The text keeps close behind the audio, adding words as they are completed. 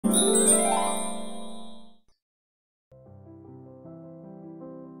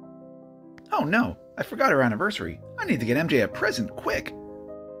Oh no, I forgot our anniversary. I need to get MJ a present, quick.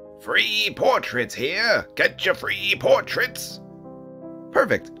 Free portraits here. Get your free portraits.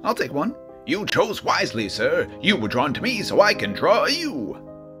 Perfect, I'll take one. You chose wisely, sir. You were drawn to me, so I can draw you.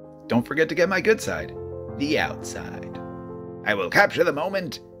 Don't forget to get my good side, the outside. I will capture the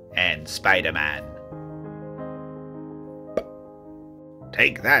moment and Spider-Man.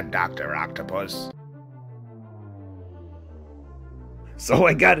 Take that, Dr. Octopus. So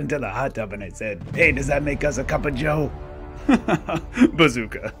I got into the hot tub and I said, hey, does that make us a cup of joe?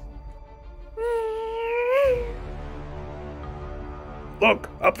 Bazooka. Look,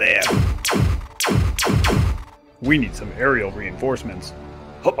 up there. We need some aerial reinforcements.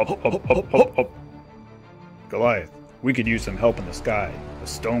 Hop, hop, hop, hop, hop, hop, hop. Goliath, we could use some help in the sky. A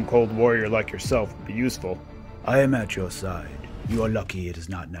stone-cold warrior like yourself would be useful. I am at your side. You are lucky it is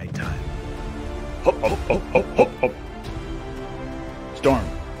not nighttime. Hop, hop, hop, hop, hop, hop. Storm,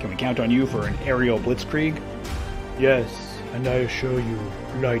 can we count on you for an aerial blitzkrieg? Yes, and I assure you,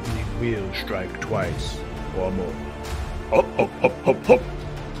 lightning will strike twice, or more. Hop, hop, hop, hop, hop.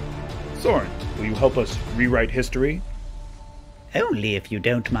 Soren, will you help us rewrite history? Only if you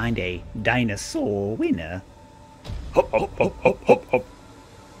don't mind a dinosaur winner. Hop, hop, hop, hop, hop, hop.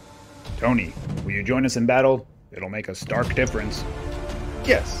 Tony, will you join us in battle? It'll make a stark difference.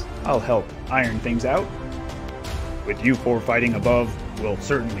 Yes, I'll help iron things out. With you four fighting above, we'll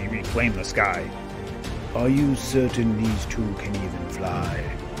certainly reclaim the sky. Are you certain these two can even fly?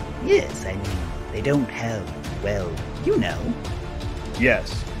 Yes, I mean, they don't have, well, you know.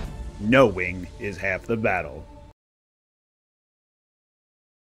 Yes, knowing is half the battle.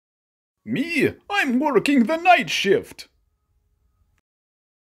 Me, I'm working the night shift.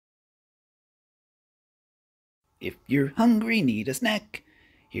 If you're hungry, need a snack,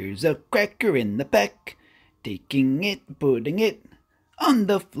 here's a cracker in the pack. Taking it, putting it on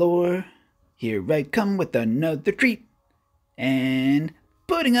the floor. Here I come with another treat. And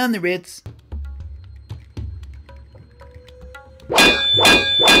putting on the Ritz.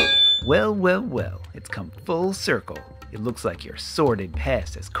 Well, well, well, it's come full circle. It looks like your sordid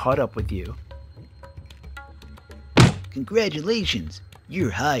past has caught up with you. Congratulations, you're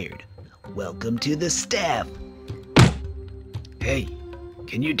hired. Welcome to the staff. Hey,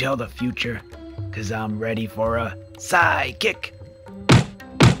 can you tell the future? 'Cause I'm ready for a sidekick.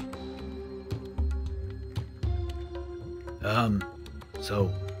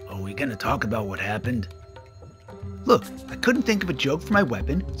 So, are we gonna talk about what happened? Look, I couldn't think of a joke for my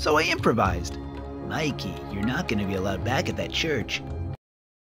weapon, so I improvised. Mikey, you're not gonna be allowed back at that church.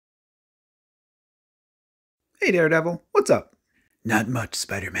 Hey, Daredevil, what's up? Not much,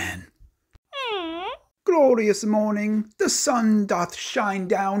 Spider-Man. Glorious morning, the sun doth shine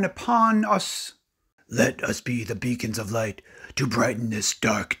down upon us. Let us be the beacons of light to brighten this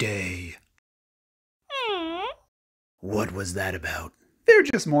dark day. What was that about? They're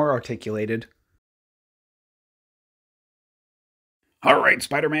just more articulated. All right,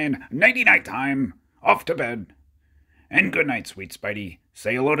 Spider-Man, nighty-night time. Off to bed. And good night, sweet Spidey.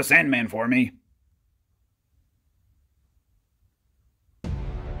 Say hello to Sandman for me.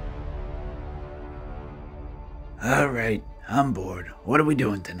 All right, I'm bored. What are we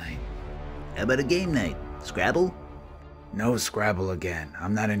doing tonight? How about a game night? Scrabble? No Scrabble again.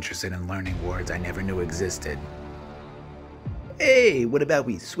 I'm not interested in learning words I never knew existed. Hey, what about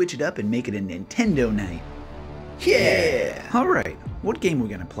we switch it up and make it a Nintendo night? Yeah! Alright, what game are we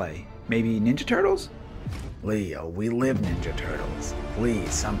gonna play? Maybe Ninja Turtles? Leo, we live Ninja Turtles.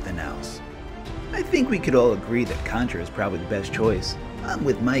 Please, something else. I think we could all agree that Contra is probably the best choice. I'm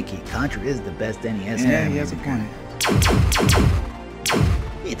with Mikey. Contra is the best NES game. Yeah, he has a point.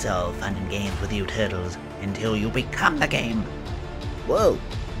 It's all fun and games with you turtles until you become the game. Whoa,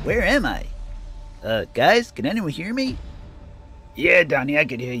 where am I? Guys, can anyone hear me? Yeah, Donnie, I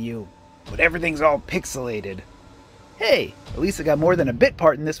could hear you. But everything's all pixelated. Hey, at least I got more than a bit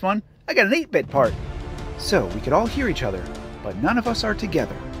part in this one. I got an 8-bit part. So we could all hear each other, but none of us are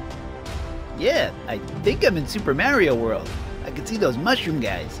together. Yeah, I think I'm in Super Mario World. I can see those mushroom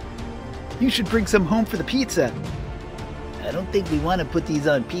guys. You should bring some home for the pizza. I don't think we want to put these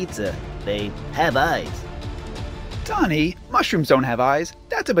on pizza. They have eyes. Donnie, mushrooms don't have eyes.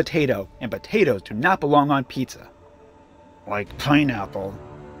 That's a potato, and potatoes do not belong on pizza. Like pineapple.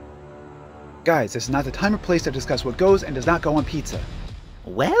 Guys, this is not the time or place to discuss what goes and does not go on pizza.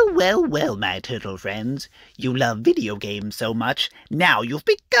 Well, well, well, my turtle friends. You love video games so much, now you've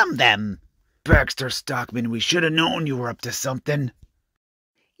become them. Baxter Stockman, we should have known you were up to something.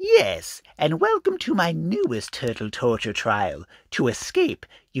 Yes, and welcome to my newest turtle torture trial. To escape,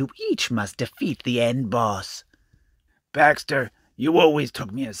 you each must defeat the end boss. Baxter, You always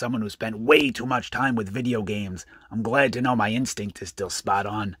took me as someone who spent way too much time with video games. I'm glad to know my instinct is still spot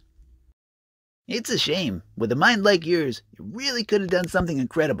on. It's a shame. With a mind like yours, you really could have done something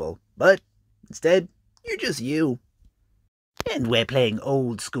incredible. But instead, you're just you. And we're playing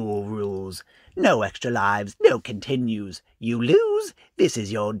old school rules. No extra lives, no continues. You lose, this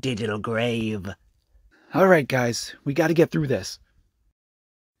is your digital grave. All right, guys, we got to get through this.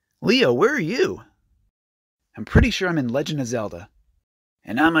 Leo, where are you? I'm pretty sure I'm in Legend of Zelda.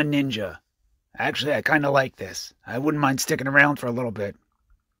 And I'm a ninja. Actually, I kind of like this. I wouldn't mind sticking around for a little bit.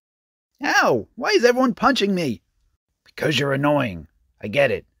 Ow! Why is everyone punching me? Because you're annoying. I get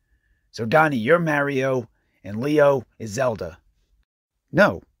it. So Donnie, you're Mario, and Leo is Zelda.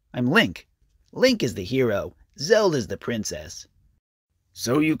 No, I'm Link. Link is the hero. Zelda's the princess.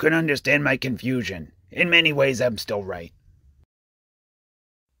 So you can understand my confusion. In many ways, I'm still right.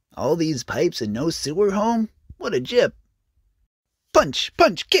 All these pipes and no sewer home? What a jip. Punch,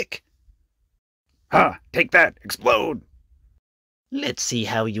 punch, kick. Ha! Take that! Explode! Let's see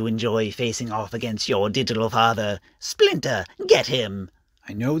how you enjoy facing off against your digital father. Splinter, get him!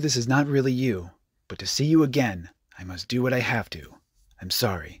 I know this is not really you, but to see you again, I must do what I have to. I'm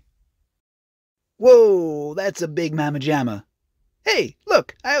sorry. Whoa, that's a big mamma jamma. Hey,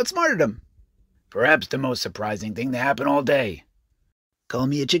 look, I outsmarted him. Perhaps the most surprising thing to happen all day. Call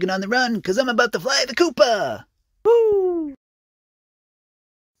me a chicken on the run, 'cause I'm about to fly the Koopa! Woo!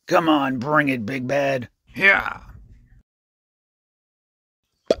 Come on, bring it, big bad. Yeah!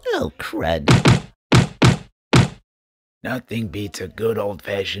 Oh, crud. Nothing beats a good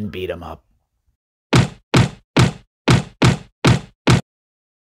old-fashioned beat-em-up.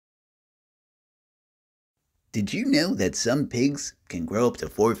 Did you know that some pigs can grow up to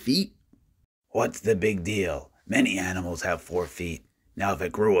 4 feet? What's the big deal? Many animals have 4 feet. Now if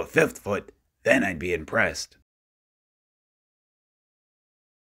it grew a 5th foot, then I'd be impressed.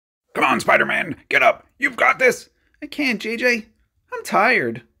 Come on, Spider-Man, get up! You've got this! I can't, JJ. I'm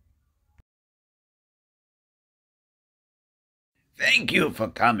tired. Thank you for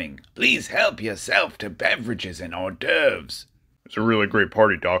coming. Please help yourself to beverages and hors d'oeuvres. It's a really great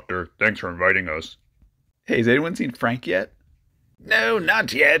party, Doctor. Thanks for inviting us. Hey, has anyone seen Frank yet? No,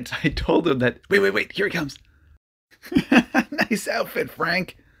 not yet. I told him that... Wait, here he comes. Nice outfit,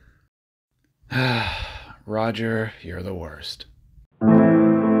 Frank. Roger, you're the worst.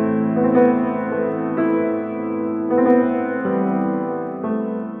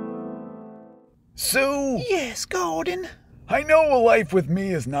 Sue! Yes, Gordon. I know a life with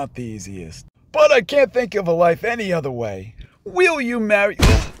me is not the easiest, but I can't think of a life any other way. Will you marry...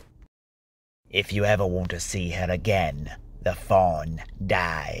 If you ever want to see her again, the fawn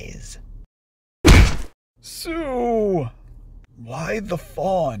dies. Sue! Why the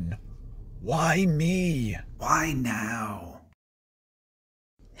fawn? Why me? Why now?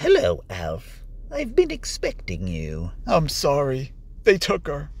 Hello, Alf. I've been expecting you. I'm sorry. They took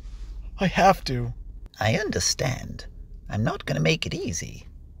her. I have to. I understand. I'm not going to make it easy,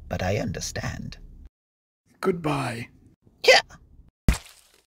 but I understand. Goodbye. Yeah.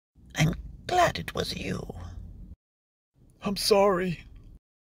 I'm glad it was you. I'm sorry.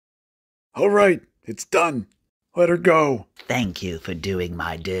 All right, it's done. Let her go. Thank you for doing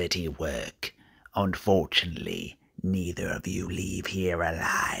my dirty work. Unfortunately, neither of you leave here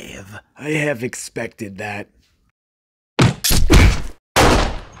alive. I have expected that.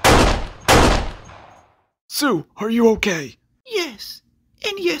 Sue, are you okay? Yes,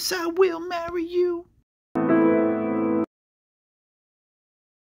 and yes, I will marry you.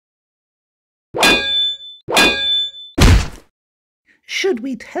 Should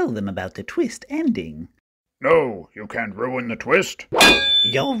we tell them about the twist ending? No, you can't ruin the twist.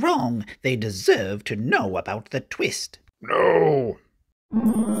 You're wrong. They deserve to know about the twist. No.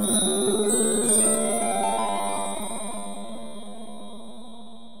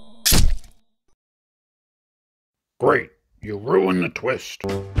 Great, you ruined the twist.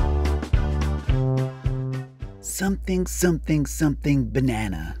 Something, something, something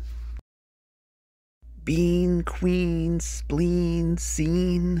banana. Bean, queen, spleen,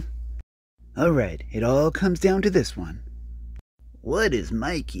 scene. Alright, it all comes down to this one. What is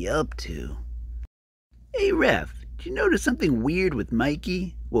Mikey up to? Hey, Ref, did you notice something weird with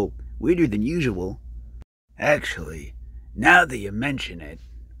Mikey? Well, weirder than usual. Actually, now that you mention it.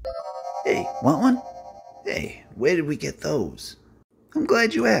 Hey, want one? Hey, where did we get those? I'm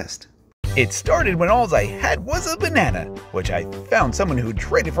glad you asked. It started when all I had was a banana, which I found someone who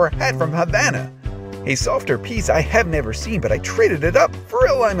traded for a hat from Havana. A softer piece I have never seen, but I traded it up for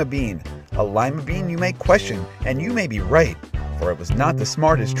a lima bean. A lima bean you may question, and you may be right, for it was not the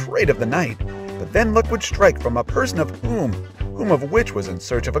smartest trade of the night. But then luck would strike from a person of whom whom of which was in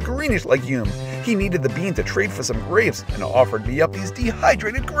search of a greenish legume. He needed the bean to trade for some grapes, and offered me up these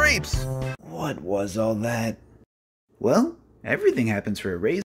dehydrated grapes. What was all that? Well, everything happens for a reason.